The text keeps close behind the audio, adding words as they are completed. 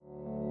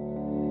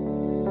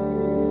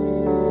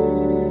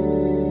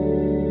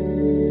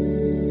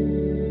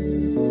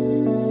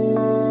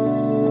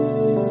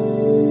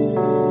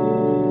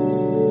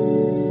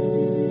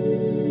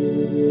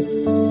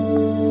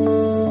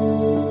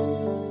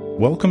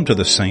Welcome to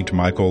the St.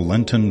 Michael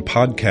Lenten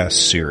podcast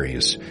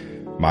series.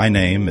 My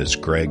name is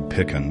Greg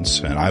Pickens,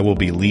 and I will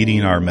be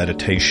leading our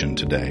meditation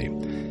today.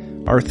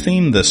 Our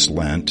theme this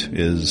Lent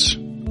is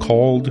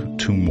Called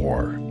to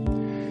More.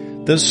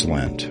 This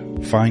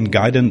Lent, find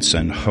guidance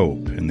and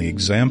hope in the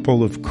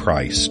example of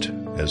Christ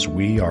as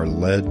we are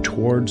led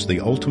towards the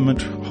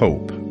ultimate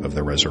hope of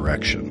the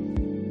resurrection.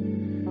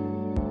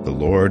 The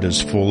Lord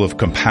is full of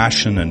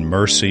compassion and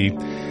mercy.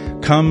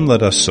 Come,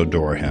 let us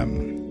adore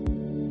him.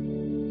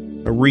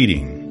 A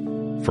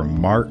reading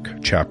from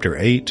Mark chapter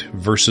 8,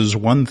 verses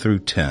 1 through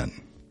 10.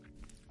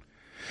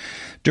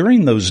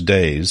 During those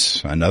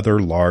days, another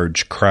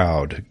large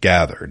crowd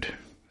gathered.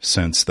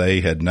 Since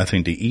they had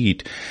nothing to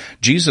eat,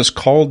 Jesus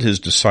called his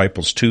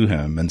disciples to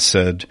him and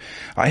said,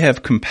 I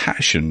have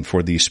compassion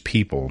for these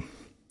people.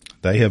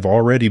 They have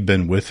already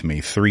been with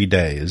me 3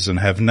 days and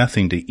have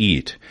nothing to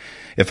eat.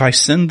 If I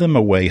send them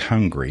away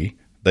hungry,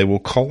 they will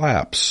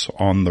collapse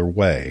on their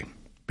way,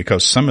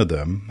 because some of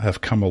them have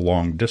come a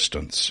long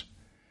distance.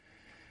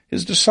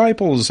 His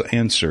disciples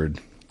answered,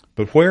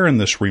 But where in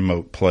this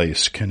remote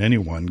place can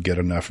anyone get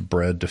enough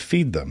bread to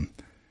feed them?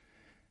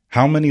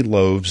 How many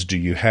loaves do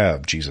you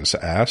have? Jesus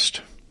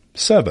asked.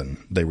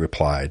 7, they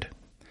replied.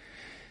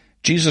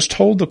 Jesus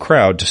told the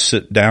crowd to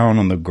sit down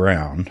on the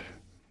ground.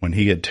 When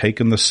he had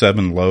taken the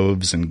 7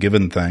 loaves and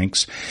given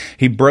thanks,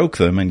 he broke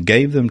them and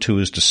gave them to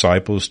his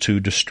disciples to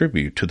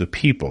distribute to the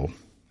people,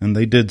 and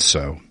they did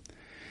so.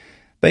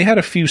 They had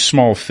a few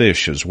small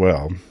fish as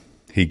well.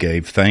 He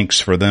gave thanks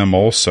for them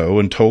also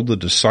and told the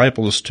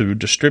disciples to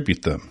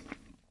distribute them.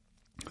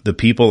 The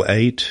people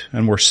ate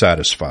and were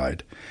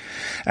satisfied.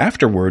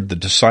 Afterward, the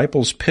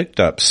disciples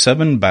picked up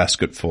 7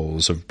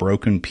 basketfuls of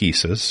broken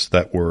pieces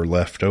that were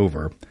left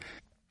over.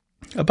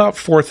 About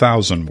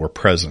 4,000 were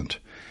present.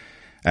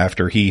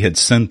 After he had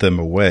sent them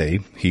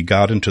away, he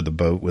got into the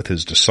boat with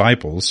his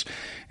disciples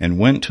and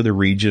went to the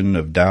region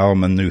of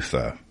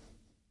Dalmanutha.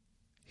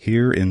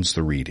 Here ends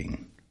the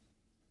reading.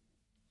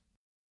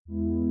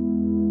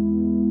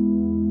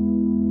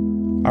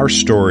 Our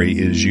story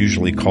is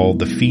usually called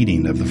the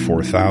feeding of the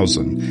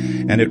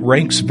 4,000, and it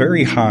ranks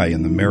very high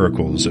in the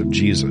miracles of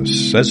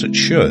Jesus, as it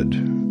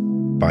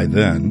should. By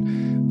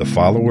then, the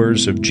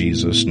followers of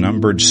Jesus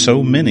numbered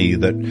so many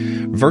that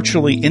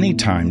virtually any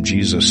time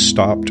Jesus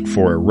stopped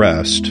for a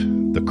rest,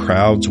 the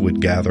crowds would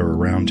gather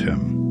around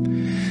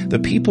him. The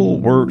people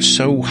were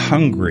so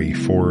hungry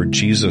for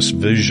Jesus'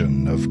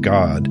 vision of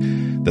God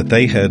that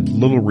they had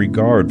little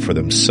regard for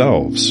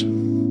themselves.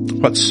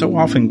 What so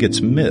often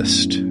gets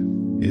missed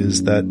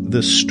is that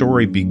this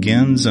story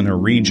begins in a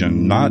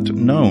region not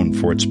known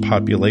for its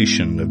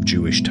population of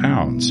Jewish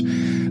towns.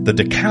 The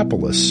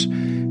Decapolis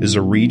is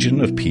a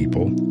region of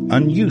people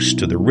unused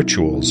to the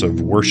rituals of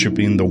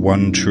worshiping the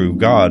one true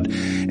God,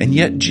 and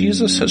yet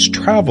Jesus has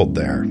traveled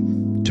there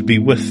to be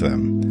with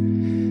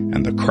them.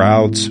 And the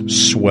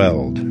crowds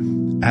swelled,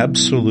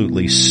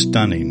 absolutely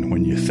stunning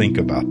when you think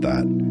about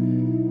that.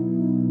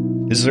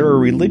 Is there a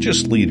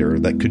religious leader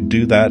that could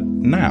do that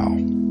now?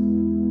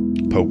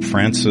 Pope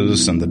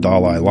Francis and the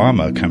Dalai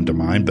Lama come to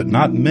mind, but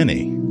not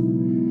many.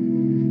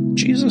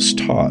 Jesus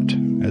taught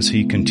as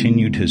he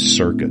continued his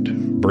circuit,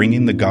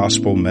 bringing the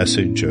gospel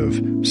message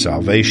of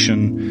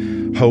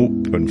salvation,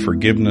 hope, and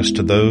forgiveness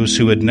to those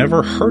who had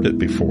never heard it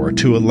before,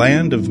 to a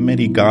land of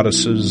many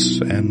goddesses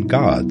and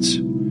gods.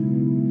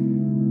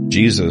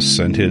 Jesus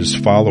and his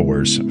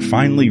followers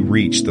finally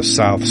reached the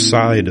south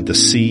side of the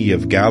Sea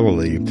of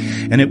Galilee,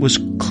 and it was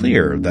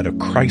clear that a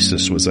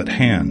crisis was at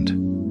hand.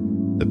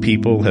 The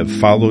people have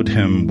followed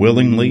him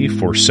willingly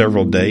for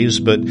several days,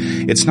 but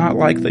it's not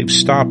like they've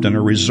stopped in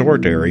a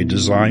resort area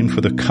designed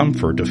for the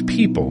comfort of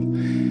people.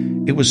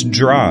 It was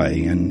dry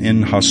and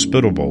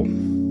inhospitable.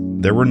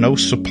 There were no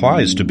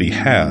supplies to be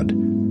had.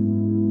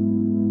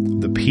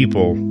 The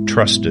people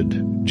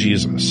trusted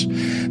Jesus.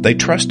 They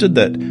trusted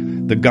that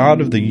the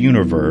God of the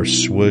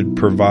universe would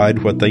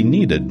provide what they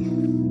needed.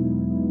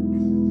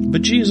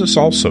 But Jesus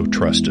also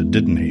trusted,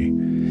 didn't he?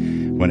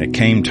 When it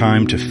came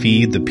time to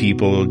feed the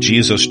people,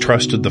 Jesus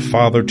trusted the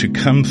Father to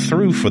come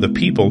through for the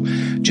people,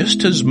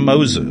 just as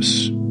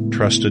Moses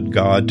trusted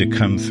God to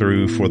come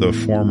through for the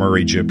former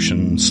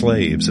Egyptian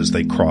slaves as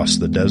they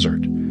crossed the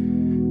desert.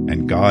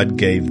 And God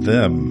gave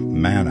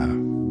them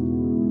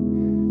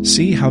manna.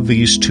 See how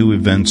these two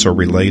events are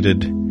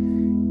related?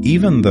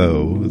 Even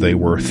though they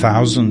were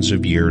thousands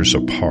of years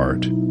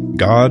apart,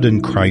 God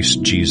in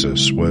Christ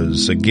Jesus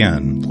was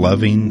again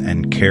loving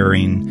and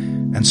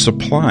caring and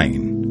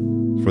supplying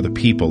for the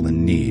people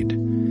in need.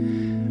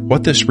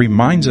 What this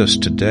reminds us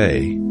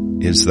today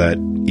is that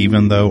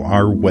even though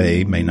our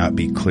way may not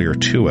be clear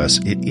to us,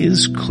 it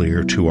is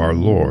clear to our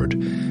Lord,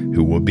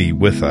 who will be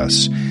with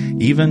us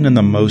even in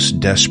the most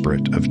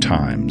desperate of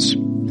times.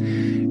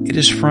 It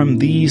is from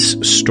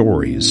these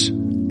stories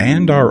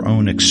and our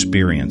own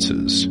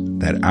experiences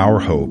that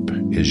our hope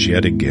is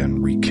yet again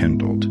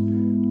rekindled,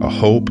 a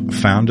hope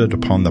founded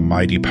upon the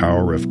mighty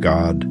power of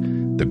God,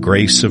 the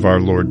grace of our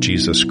Lord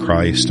Jesus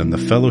Christ, and the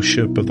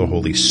fellowship of the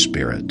Holy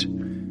Spirit.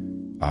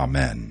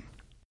 Amen.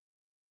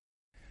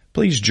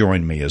 Please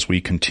join me as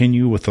we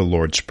continue with the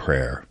Lord's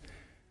Prayer.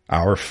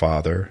 Our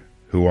Father,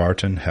 who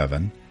art in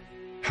heaven,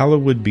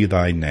 hallowed be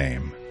thy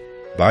name.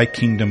 Thy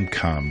kingdom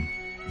come,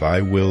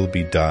 thy will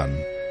be done,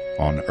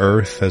 on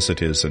earth as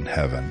it is in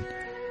heaven.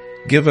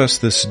 Give us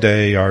this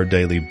day our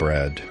daily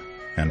bread,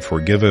 and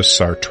forgive us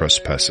our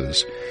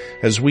trespasses,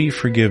 as we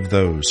forgive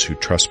those who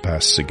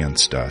trespass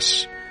against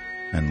us.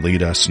 And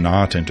lead us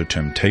not into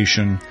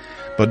temptation,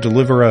 but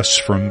deliver us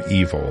from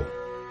evil.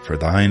 For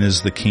thine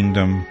is the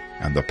kingdom,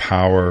 and the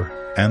power,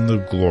 and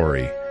the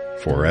glory,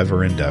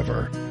 forever and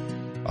ever.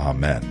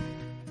 Amen.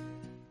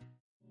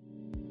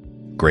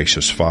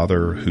 Gracious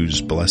Father, whose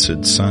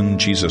blessed Son,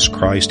 Jesus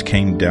Christ,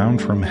 came down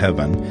from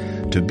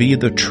heaven to be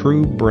the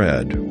true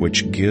bread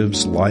which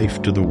gives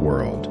life to the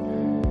world,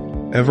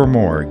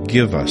 evermore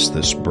give us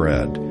this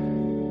bread,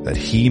 that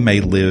he may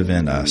live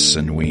in us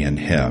and we in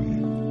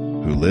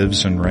him, who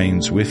lives and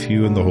reigns with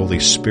you in the Holy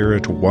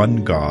Spirit,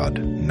 one God,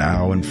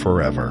 now and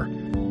forever.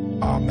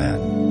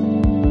 Amen.